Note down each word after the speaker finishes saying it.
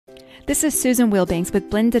This is Susan Wheelbanks with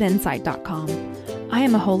BlendedInsight.com. I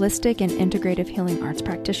am a holistic and integrative healing arts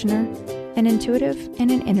practitioner, an intuitive, and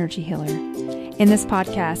an energy healer. In this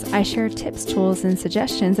podcast, I share tips, tools, and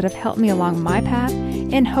suggestions that have helped me along my path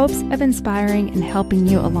in hopes of inspiring and helping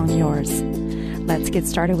you along yours. Let's get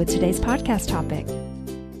started with today's podcast topic.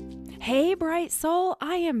 Hey, bright soul,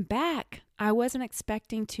 I am back. I wasn't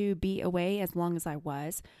expecting to be away as long as I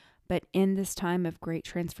was, but in this time of great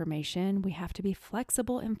transformation, we have to be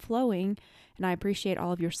flexible and flowing, and I appreciate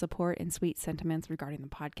all of your support and sweet sentiments regarding the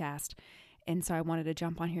podcast. And so I wanted to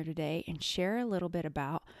jump on here today and share a little bit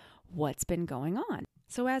about what's been going on.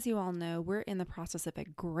 So as you all know, we're in the process of a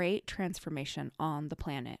great transformation on the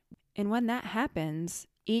planet. And when that happens,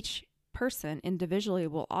 each person individually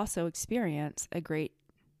will also experience a great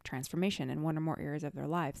transformation in one or more areas of their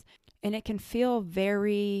lives. And it can feel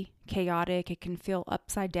very chaotic. It can feel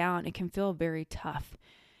upside down. It can feel very tough.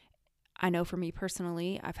 I know for me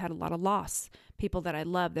personally, I've had a lot of loss. People that I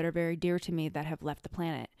love that are very dear to me that have left the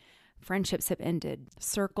planet. Friendships have ended.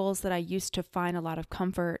 Circles that I used to find a lot of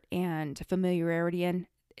comfort and familiarity in,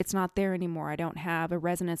 it's not there anymore. I don't have a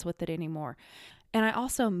resonance with it anymore. And I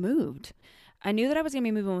also moved. I knew that I was going to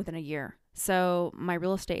be moving within a year. So my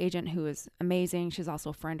real estate agent, who is amazing, she's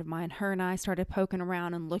also a friend of mine, her and I started poking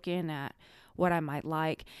around and looking at what I might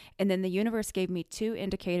like. And then the universe gave me 2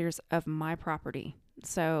 indicators of my property.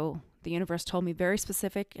 So the universe told me very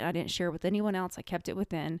specific. I didn't share it with anyone else. I kept it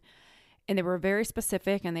within. And they were very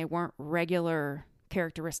specific and they weren't regular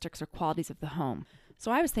characteristics or qualities of the home. So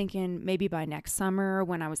I was thinking maybe by next summer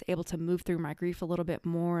when I was able to move through my grief a little bit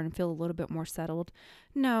more and feel a little bit more settled.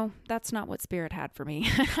 No, that's not what Spirit had for me.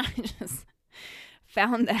 I just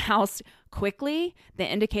found the house quickly. The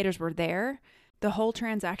indicators were there. The whole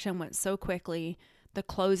transaction went so quickly. The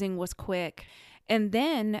closing was quick. And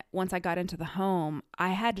then once I got into the home, I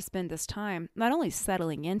had to spend this time not only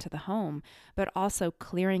settling into the home, but also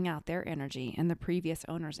clearing out their energy and the previous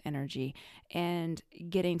owner's energy and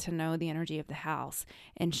getting to know the energy of the house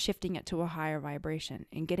and shifting it to a higher vibration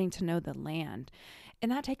and getting to know the land.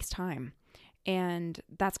 And that takes time. And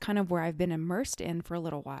that's kind of where I've been immersed in for a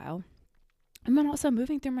little while. And then also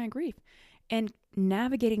moving through my grief and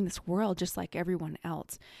navigating this world just like everyone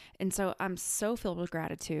else. And so I'm so filled with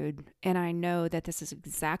gratitude. And I know that this is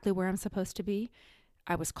exactly where I'm supposed to be.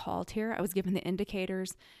 I was called here. I was given the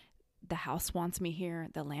indicators. The house wants me here.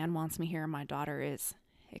 The land wants me here. My daughter is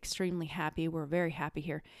extremely happy. We're very happy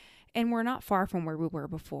here. And we're not far from where we were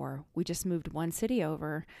before. We just moved one city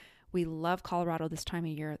over. We love Colorado this time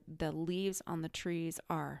of year. The leaves on the trees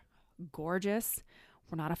are gorgeous.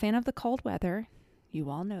 We're not a fan of the cold weather. You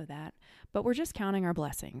all know that, but we're just counting our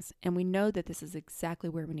blessings and we know that this is exactly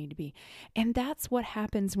where we need to be. And that's what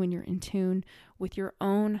happens when you're in tune with your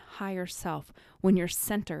own higher self, when you're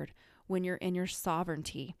centered, when you're in your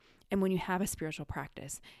sovereignty, and when you have a spiritual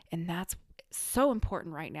practice. And that's so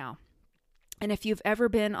important right now. And if you've ever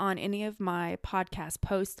been on any of my podcast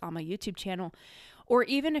posts on my YouTube channel, or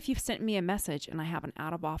even if you've sent me a message and I have an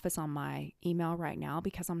out of office on my email right now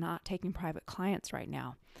because I'm not taking private clients right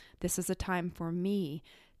now, this is a time for me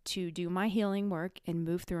to do my healing work and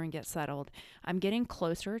move through and get settled. I'm getting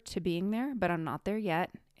closer to being there, but I'm not there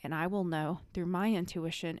yet. And I will know through my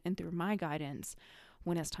intuition and through my guidance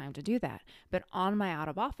when it's time to do that. But on my out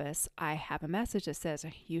of office, I have a message that says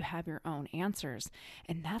you have your own answers.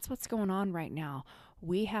 And that's what's going on right now.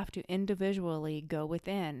 We have to individually go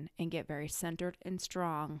within and get very centered and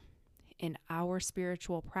strong in our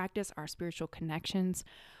spiritual practice, our spiritual connections,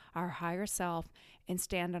 our higher self, and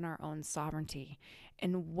stand on our own sovereignty.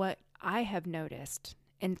 And what I have noticed,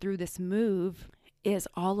 and through this move, is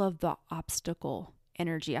all of the obstacle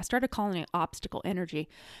energy. I started calling it obstacle energy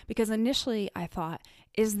because initially I thought,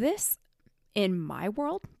 is this in my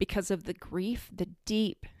world because of the grief, the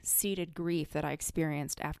deep-seated grief that I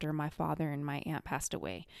experienced after my father and my aunt passed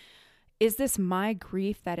away? Is this my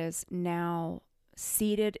grief that is now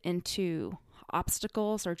seeded into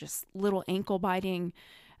obstacles or just little ankle-biting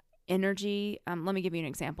energy? Let me give you an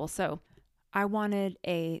example. So I wanted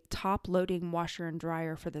a top-loading washer and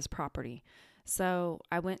dryer for this property. So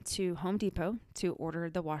I went to Home Depot to order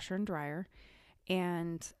the washer and dryer,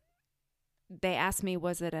 and they asked me,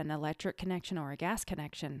 was it an electric connection or a gas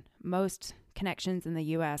connection? Most connections in the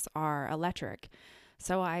U.S. are electric.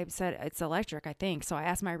 So I said, it's electric, I think. So I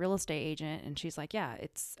asked my real estate agent, and she's like, yeah,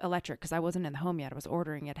 it's electric, because I wasn't in the home yet. I was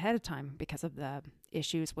ordering it ahead of time because of the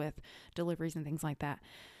issues with deliveries and things like that.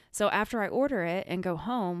 So after I order it and go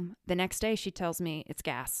home, the next day she tells me it's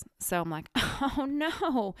gas. So I'm like, oh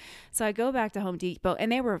no. So I go back to Home Depot,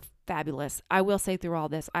 and they were fabulous. I will say through all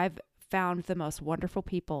this, I've found the most wonderful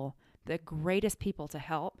people the greatest people to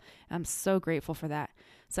help. I'm so grateful for that.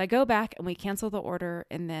 So I go back and we cancel the order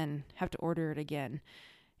and then have to order it again.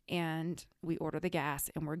 And we order the gas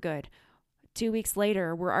and we're good. 2 weeks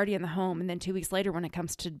later, we're already in the home. And then 2 weeks later, when it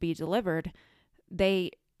comes to be delivered,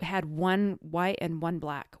 they had one white and one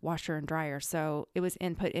black washer and dryer. So it was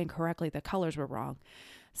input incorrectly. The colors were wrong.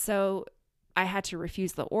 So I had to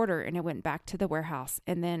refuse the order and it went back to the warehouse.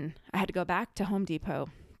 And then I had to go back to Home Depot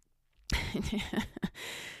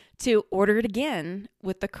to order it again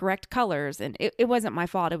with the correct colors. And it wasn't my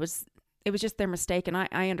fault. It was just their mistake. And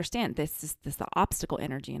I understand this is the obstacle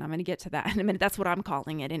energy. And I'm going to get to that in a minute. That's what I'm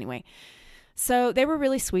calling it anyway. So they were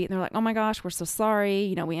really sweet. And they're like, oh my gosh, we're so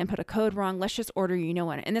sorry. We input a code wrong. Let's just order you a new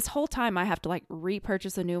one. And this whole time I have to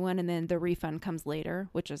repurchase a new one. And then the refund comes later,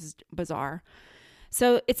 which is bizarre.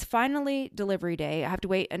 So it's finally delivery day. I have to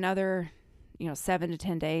wait another 7 to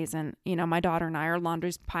 10 days. And, my daughter and I, our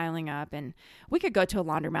laundry's piling up and we could go to a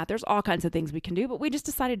laundromat. There's all kinds of things we can do, but we just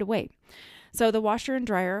decided to wait. So the washer and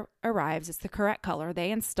dryer arrives. It's the correct color.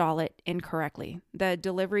 They install it incorrectly. The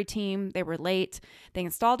delivery team, they were late. They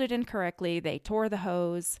installed it incorrectly. They tore the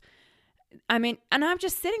hose. And I'm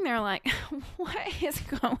just sitting there like, what is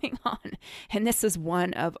going on? And this is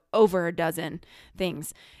one of over a dozen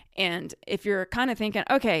things. And if you're kind of thinking,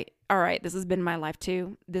 okay, all right, this has been my life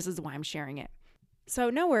too, this is why I'm sharing it. So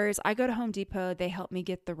no worries. I go to Home Depot. They help me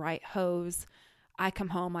get the right hose. I come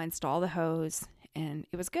home, I install the hose, and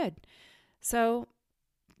it was good. So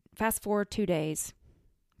fast forward 2 days,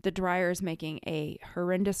 the dryer is making a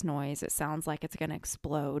horrendous noise. It sounds like it's going to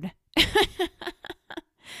explode.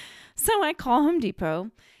 So I call Home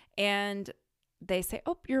Depot and they say,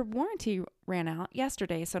 oh, your warranty ran out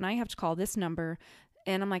yesterday. So now you have to call this number.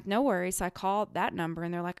 And I'm like, no worries. So I called that number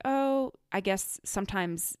and they're like, oh, I guess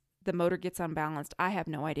sometimes the motor gets unbalanced. I have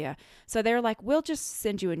no idea. So they're like, we'll just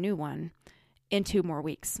send you a new one in 2 more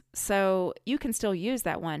weeks. So you can still use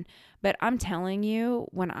that one. But I'm telling you,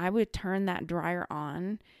 when I would turn that dryer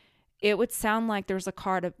on, it would sound like there's a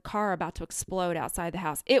car about to explode outside the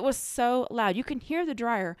house. It was so loud. You can hear the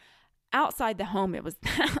dryer outside the home. It was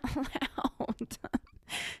that loud.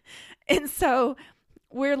 And so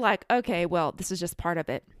we're like, okay, well, this is just part of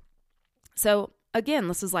it. So again,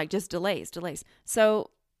 this is like just delays. So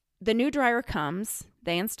the new dryer comes,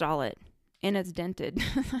 they install it, and it's dented.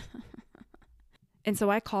 And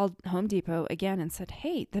so I called Home Depot again and said,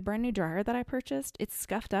 hey, the brand new dryer that I purchased, it's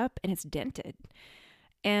scuffed up and it's dented.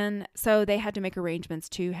 And so they had to make arrangements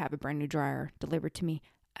to have a brand new dryer delivered to me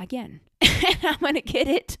again. And I'm going to get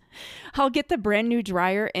it. I'll get the brand new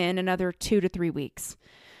dryer in another 2 to 3 weeks.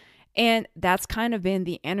 And that's kind of been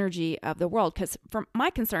the energy of the world, because my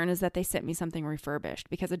concern is that they sent me something refurbished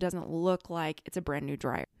because it doesn't look like it's a brand new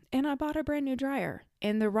dryer. And I bought a brand new dryer.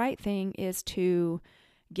 And the right thing is to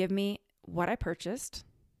give me what I purchased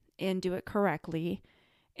and do it correctly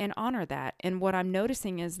and honor that. And what I'm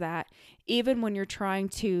noticing is that even when you're trying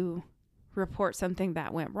to report something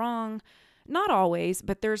that went wrong, not always,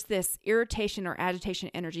 but there's this irritation or agitation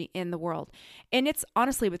energy in the world. And it's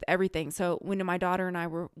honestly with everything. So when my daughter and I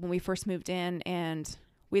when we first moved in and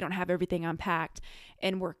we don't have everything unpacked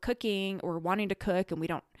and we're cooking or wanting to cook and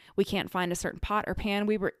we can't find a certain pot or pan,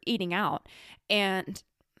 we were eating out. And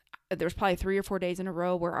there was probably 3 or 4 days in a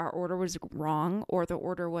row where our order was wrong or the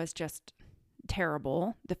order was just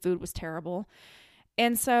terrible. The food was terrible.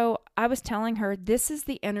 And so I was telling her, this is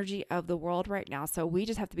the energy of the world right now. So we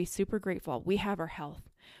just have to be super grateful. We have our health.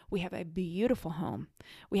 We have a beautiful home.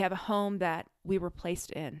 We have a home that we were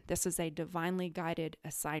placed in. This is a divinely guided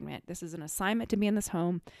assignment. This is an assignment to be in this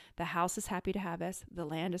home. The house is happy to have us. The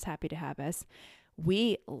land is happy to have us.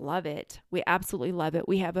 We love it. We absolutely love it.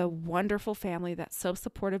 We have a wonderful family that's so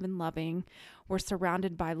supportive and loving. We're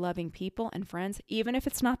surrounded by loving people and friends, even if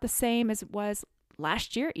it's not the same as it was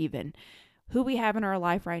last year even. Who we have in our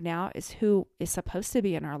life right now is who is supposed to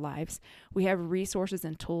be in our lives. We have resources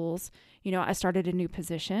and tools. I started a new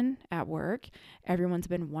position at work. Everyone's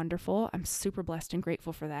been wonderful. I'm super blessed and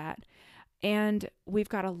grateful for that. And we've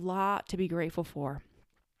got a lot to be grateful for.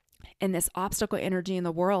 And this obstacle energy in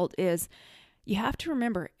the world is, you have to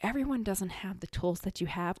remember, everyone doesn't have the tools that you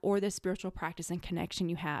have or the spiritual practice and connection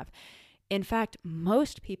you have. In fact,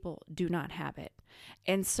 most people do not have it.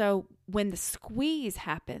 And so when the squeeze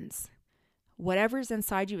happens, whatever's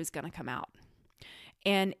inside you is going to come out.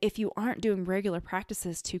 And if you aren't doing regular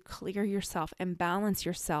practices to clear yourself and balance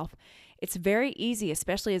yourself, it's very easy,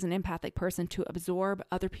 especially as an empathic person, to absorb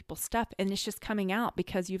other people's stuff. And it's just coming out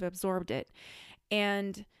because you've absorbed it.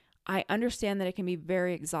 And I understand that it can be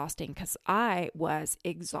very exhausting, because I was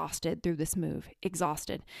exhausted through this move,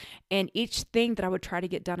 exhausted. And each thing that I would try to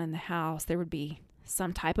get done in the house, there would be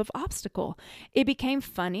some type of obstacle. It became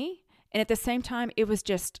funny And at the same time,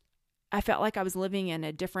 I felt like I was living in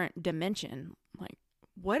a different dimension. Like,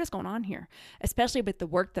 what is going on here? Especially with the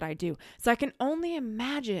work that I do. So I can only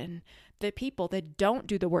imagine the people that don't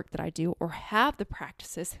do the work that I do or have the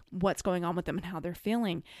practices, what's going on with them and how they're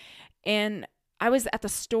feeling. And I was at the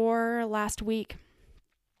store last week,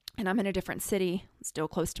 and I'm in a different city, still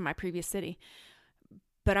close to my previous city.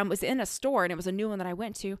 But I was in a store, and it was a new one that I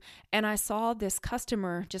went to, and I saw this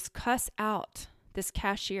customer just cuss out this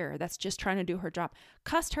cashier that's just trying to do her job,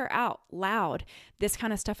 cussed her out loud. This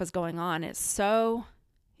kind of stuff is going on. It's so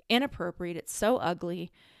inappropriate. It's so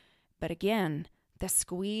ugly. But again, the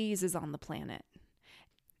squeeze is on the planet.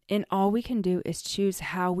 And all we can do is choose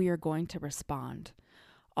how we are going to respond.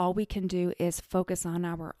 All we can do is focus on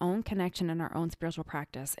our own connection and our own spiritual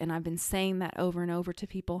practice. And I've been saying that over and over to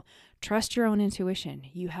people. Trust your own intuition.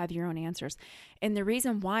 You have your own answers. And the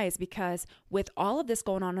reason why is because with all of this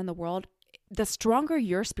going on in the world, the stronger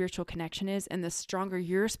your spiritual connection is and the stronger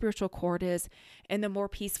your spiritual cord is and the more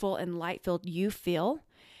peaceful and light-filled you feel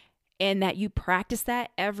and that you practice that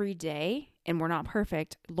every day, and we're not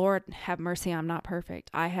perfect. Lord, have mercy, I'm not perfect.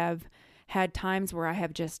 I have had times where I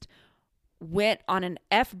have just went on an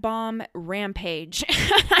F-bomb rampage.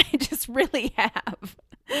 I just really have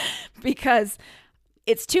because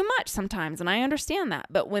it's too much sometimes, and I understand that.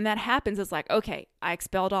 But when that happens, it's like, okay, I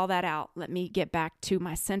expelled all that out. Let me get back to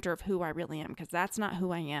my center of who I really am, because that's not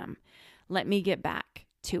who I am. Let me get back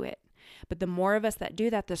to it. But the more of us that do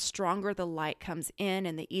that, the stronger the light comes in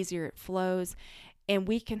and the easier it flows. And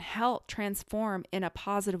we can help transform in a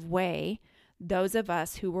positive way those of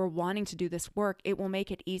us who were wanting to do this work. It will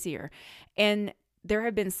make it easier. And there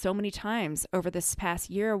have been so many times over this past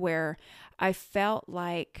year where I felt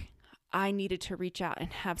like I needed to reach out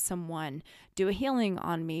and have someone do a healing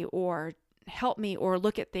on me or help me or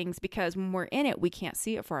look at things, because when we're in it, we can't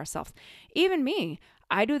see it for ourselves. Even me,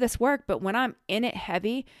 I do this work, but when I'm in it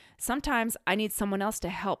heavy, sometimes I need someone else to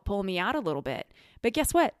help pull me out a little bit. But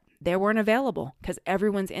guess what? They weren't available because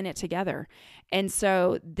everyone's in it together. And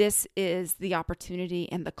so this is the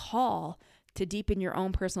opportunity and the call to deepen your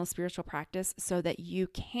own personal spiritual practice so that you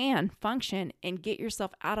can function and get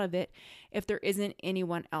yourself out of it if there isn't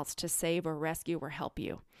anyone else to save or rescue or help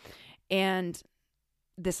you. And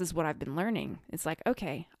this is what I've been learning. It's like,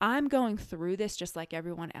 okay, I'm going through this just like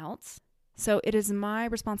everyone else. So it is my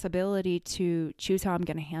responsibility to choose how I'm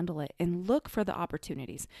going to handle it and look for the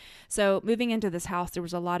opportunities. So moving into this house, there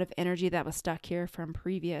was a lot of energy that was stuck here from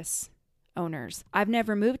previous owners. I've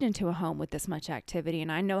never moved into a home with this much activity,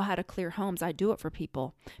 and I know how to clear homes. I do it for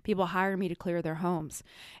people. People hire me to clear their homes.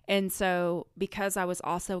 And so because I was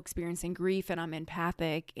also experiencing grief and I'm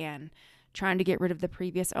empathic and trying to get rid of the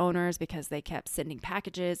previous owners because they kept sending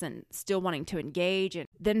packages and still wanting to engage, and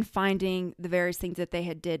then finding the various things that they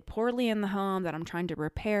had did poorly in the home that I'm trying to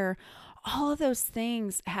repair, all of those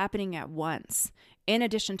things happening at once, in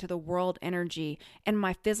addition to the world energy. And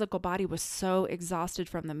my physical body was so exhausted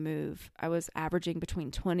from the move. I was averaging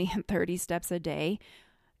between 20 and 30 steps a day.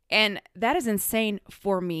 And that is insane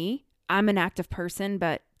for me. I'm an active person,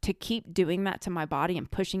 but to keep doing that to my body and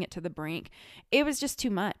pushing it to the brink, it was just too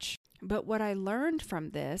much. But what I learned from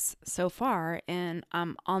this so far, and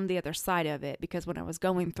I'm on the other side of it, because when I was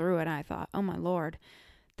going through it, I thought, oh my Lord,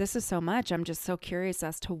 this is so much. I'm just so curious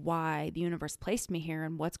as to why the universe placed me here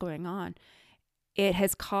and what's going on. It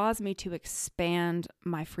has caused me to expand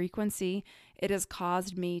my frequency. It has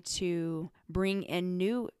caused me to bring in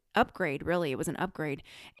new upgrade. Really, it was an upgrade.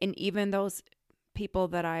 And even those people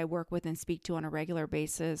that I work with and speak to on a regular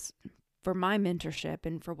basis for my mentorship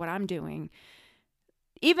and for what I'm doing,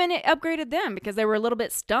 even it upgraded them because they were a little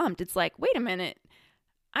bit stumped. It's like, wait a minute,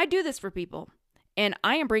 I do this for people and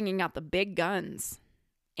I am bringing out the big guns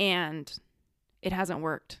and it hasn't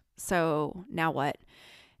worked. So now what?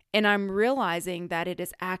 And I'm realizing that it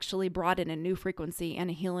has actually brought in a new frequency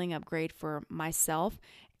and a healing upgrade for myself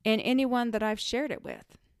and anyone that I've shared it with.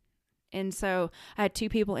 And so I had two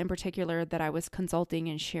people in particular that I was consulting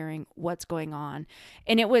and sharing what's going on.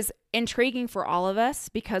 And it was intriguing for all of us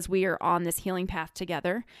because we are on this healing path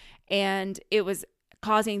together. And it was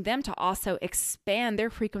causing them to also expand their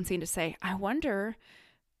frequency and to say, I wonder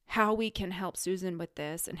how we can help Susan with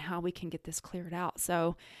this and how we can get this cleared out.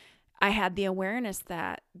 So I had the awareness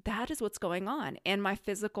that that is what's going on. And my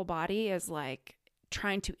physical body is like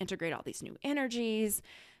trying to integrate all these new energies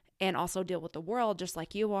and also deal with the world just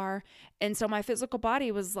like you are. And so my physical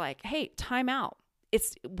body was like, hey, time out.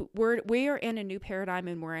 We are in a new paradigm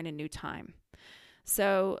and we're in a new time.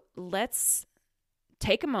 So let's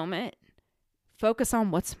take a moment, focus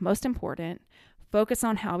on what's most important, focus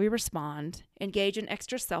on how we respond, engage in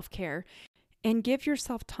extra self-care, and give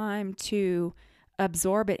yourself time to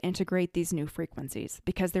absorb and integrate these new frequencies,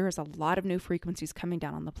 because there is a lot of new frequencies coming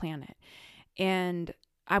down on the planet. And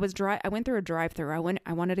I went through a drive-through.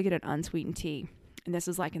 I wanted to get an unsweetened tea. And this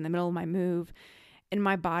is like in the middle of my move. In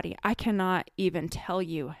my body, I cannot even tell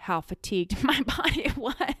you how fatigued my body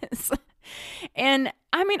was. And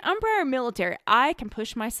I mean, I'm prior military. I can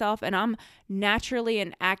push myself, and I'm naturally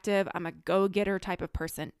an active, I'm a go-getter type of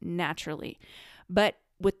person, naturally. But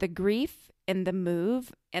with the grief and the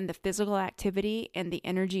move and the physical activity and the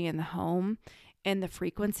energy in the home and the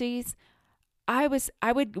frequencies, I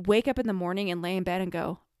would wake up in the morning and lay in bed and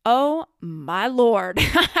go, oh my Lord,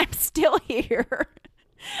 I'm still here.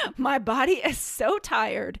 My body is so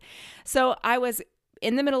tired. So I was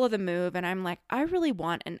in the middle of the move, and I'm like, I really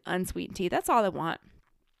want an unsweetened tea. That's all I want.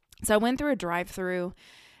 So I went through a drive-through,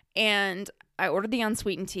 and I ordered the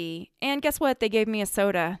unsweetened tea. And guess what? They gave me a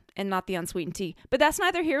soda and not the unsweetened tea. But that's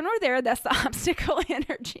neither here nor there. That's the obstacle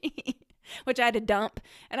energy, which I had to dump,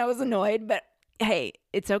 and I was annoyed. But hey,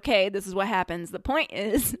 it's okay. This is what happens. The point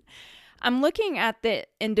is, I'm looking at the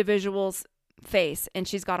individual's face, and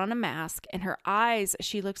she's got on a mask, and her eyes,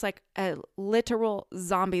 she looks like a literal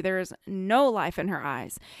zombie. There is no life in her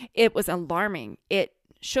eyes. It was alarming. It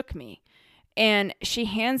shook me. And she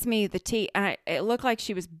hands me the tea, and it looked like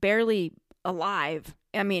she was barely alive.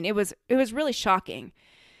 I mean, it was really shocking.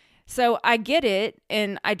 So I get it,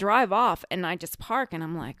 and I drive off, and I just park, and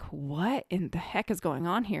I'm like, what in the heck is going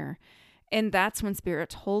on here? And that's when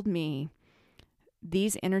Spirit told me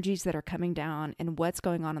these energies that are coming down and what's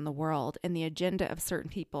going on in the world and the agenda of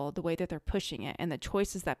certain people, the way that they're pushing it and the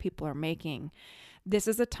choices that people are making. This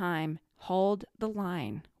is a time, hold the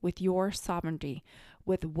line with your sovereignty,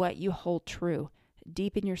 with what you hold true,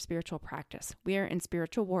 deep in your spiritual practice. We are in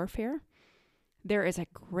spiritual warfare. There is a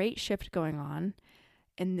great shift going on.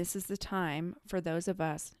 And this is the time for those of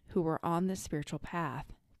us who are on this spiritual path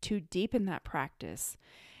to deepen that practice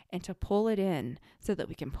and to pull it in so that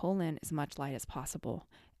we can pull in as much light as possible.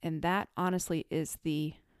 And that honestly is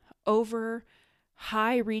the over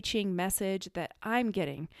high-reaching message that I'm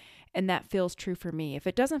getting, and that feels true for me. If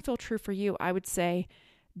it doesn't feel true for you, I would say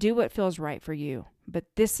do what feels right for you. But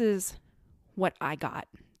this is what I got.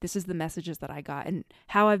 This is the messages that I got and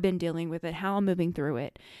how I've been dealing with it, how I'm moving through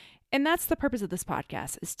it. And that's the purpose of this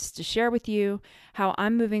podcast, is just to share with you how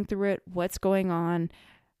I'm moving through it, what's going on.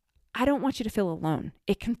 I don't want you to feel alone.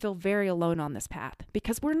 It can feel very alone on this path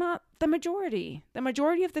because we're not the majority. The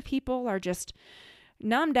majority of the people are just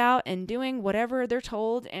numbed out and doing whatever they're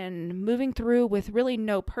told and moving through with really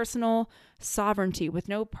no personal sovereignty, with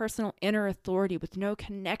no personal inner authority, with no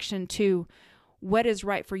connection to what is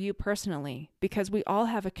right for you personally, because we all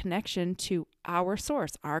have a connection to our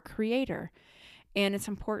source, our creator. And it's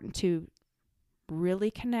important to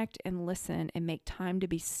really connect and listen and make time to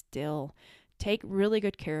be still. Take really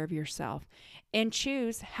good care of yourself and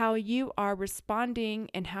choose how you are responding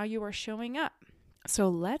and how you are showing up. So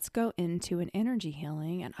let's go into an energy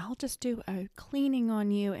healing, and I'll just do a cleaning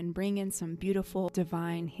on you and bring in some beautiful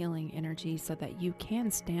divine healing energy so that you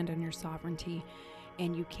can stand on your sovereignty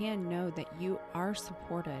and you can know that you are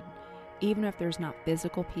supported. Even if there's not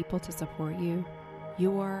physical people to support you,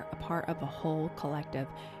 you are a part of a whole collective.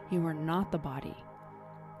 You are not the body.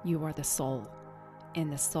 You are the soul.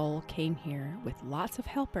 And the soul came here with lots of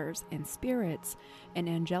helpers and spirits and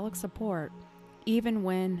angelic support, even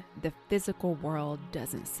when the physical world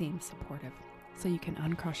doesn't seem supportive. So you can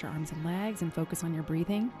uncross your arms and legs and focus on your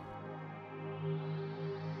breathing.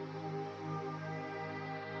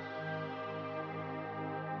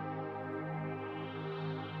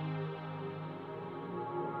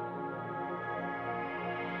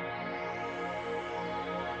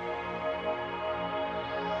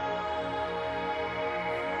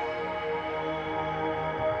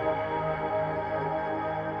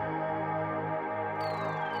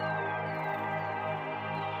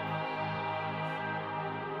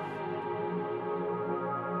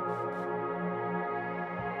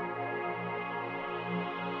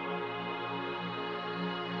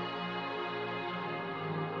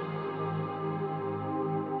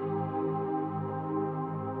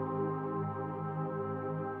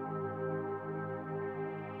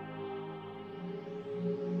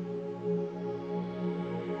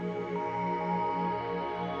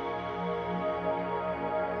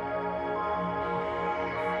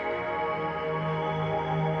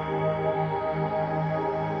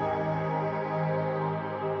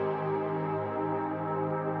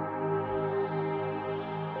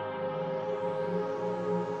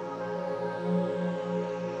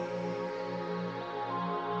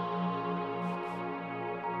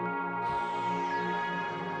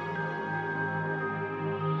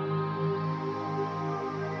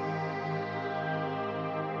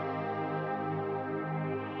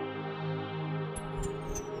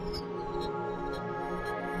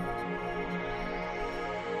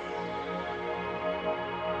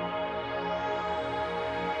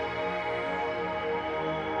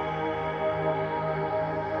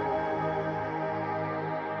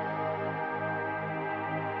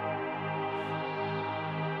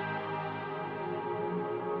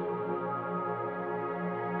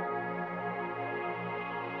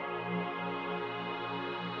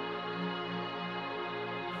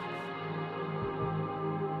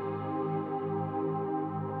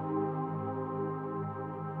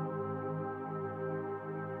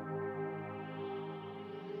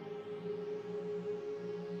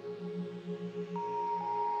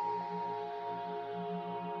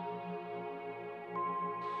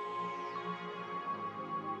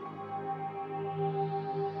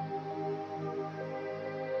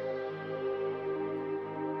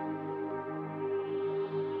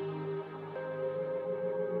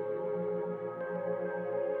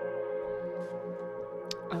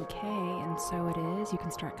 Okay, and so it is. You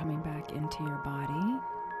can start coming back into your body.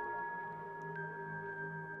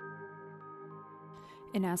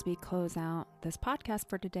 And as we close out this podcast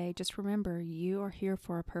for today, just remember you are here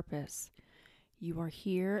for a purpose. You are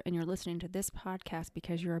here and you're listening to this podcast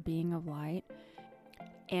because you're a being of light,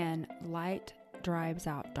 and light drives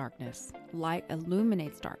out darkness. Light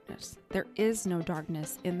illuminates darkness. There is no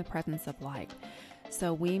darkness in the presence of light.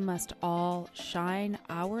 So we must all shine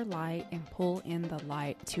our light and pull in the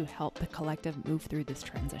light to help the collective move through this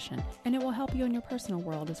transition. And it will help you in your personal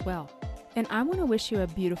world as well. And I want to wish you a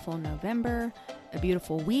beautiful November, a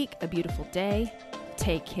beautiful week, a beautiful day.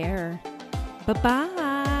 Take care.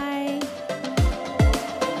 Bye-bye.